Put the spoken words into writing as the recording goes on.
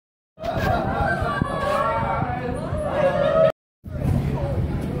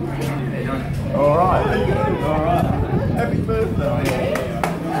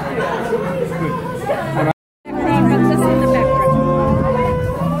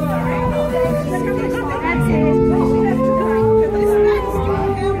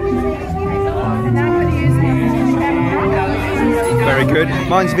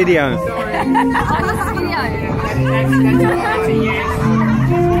Mine's video. Can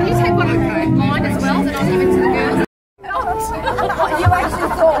you take one of mine as well, then I'll give it to the girls? You actually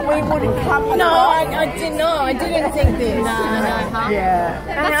thought we wouldn't come? No, I didn't know. I didn't think this. No, huh? Yeah.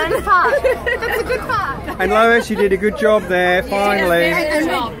 That's a good part. That's a good part. And Lois, you did a good job there, finally. And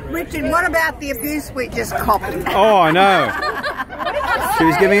Richard, what about the abuse we just copied? Oh, I know. She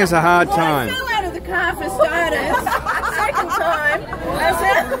was giving us a hard time. I fell out of the car for starters. Second time, I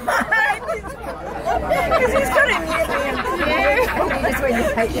said, because he's got a new That's when you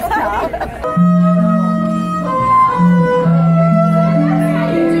take your car.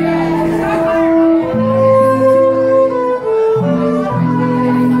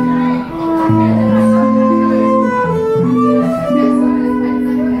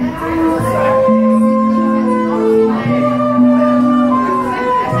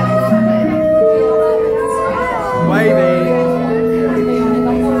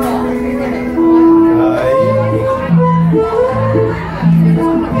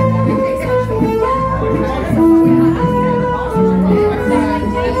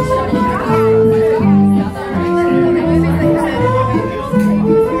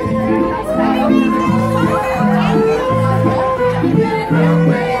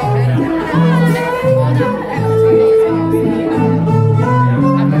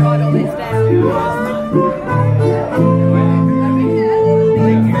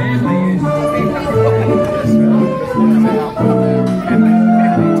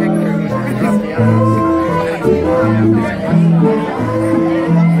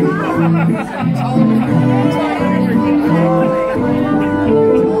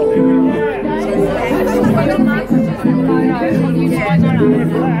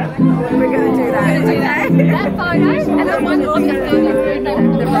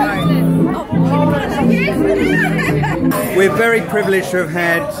 We're very privileged to have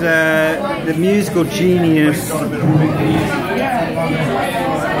had the musical genius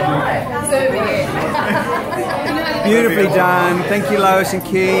beautifully done. Thank you, Lois and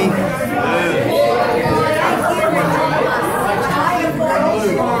Key.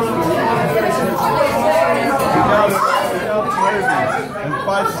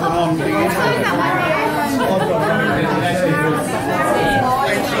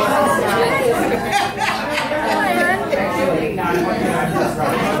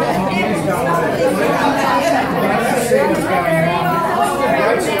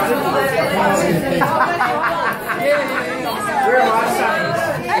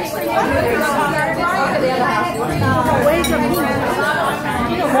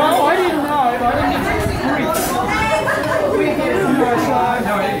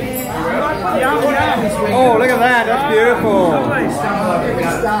 Oh, look at that, that's beautiful.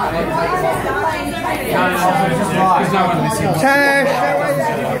 Tash!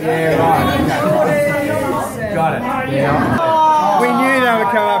 Yeah, right. Got it. Yeah. We knew that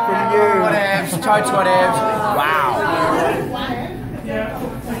would come up from you. Whatevs, totes whatevs. Wow.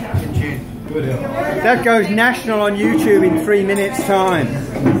 That goes national on YouTube in 3 minutes time.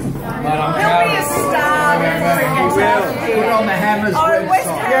 But I'm proud of it. Put it on the Hammers website.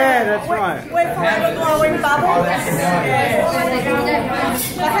 Yeah, that's right. We're forever blowing bubbles.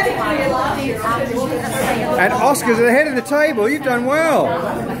 And Oscar's at the head of the table. You've done well.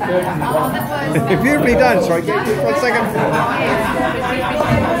 Beautifully done. Sorry, just 1 second.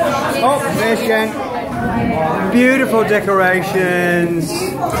 Oh, there's Jen. Beautiful decorations.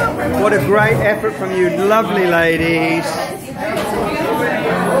 What a great effort from you, lovely ladies.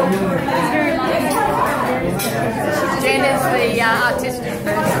 Jen is the artistic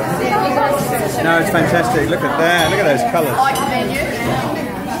person. No, it's fantastic. Look at that. Look at those colours. Like the menu.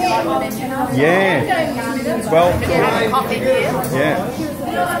 Yeah. Well. Coffee here. Yeah.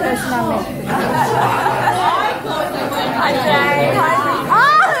 Hi, Jane.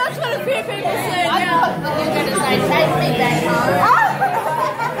 Oh, that's what a few people said. I thought you were going to say, take me back home.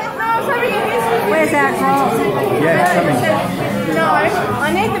 Where's that from? Yeah, it's coming. No, I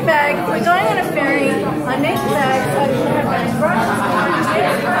need the bag. We're going on a ferry. I need the bag so I can have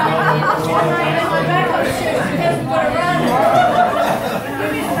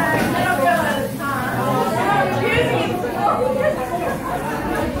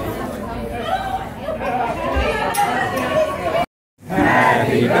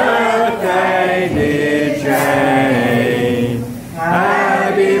Happy birthday, dear Jane.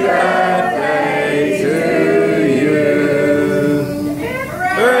 Happy birthday to you.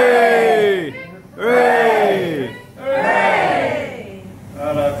 Hooray! Hooray! Hooray!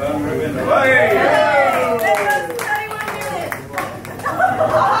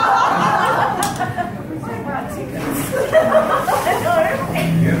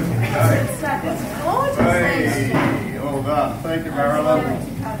 Thank you,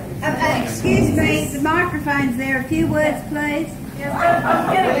 Marilyn. Excuse me, the microphone's there. A few words, please. You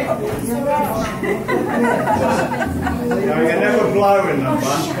never blow in them,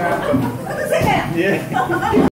 man. Yeah.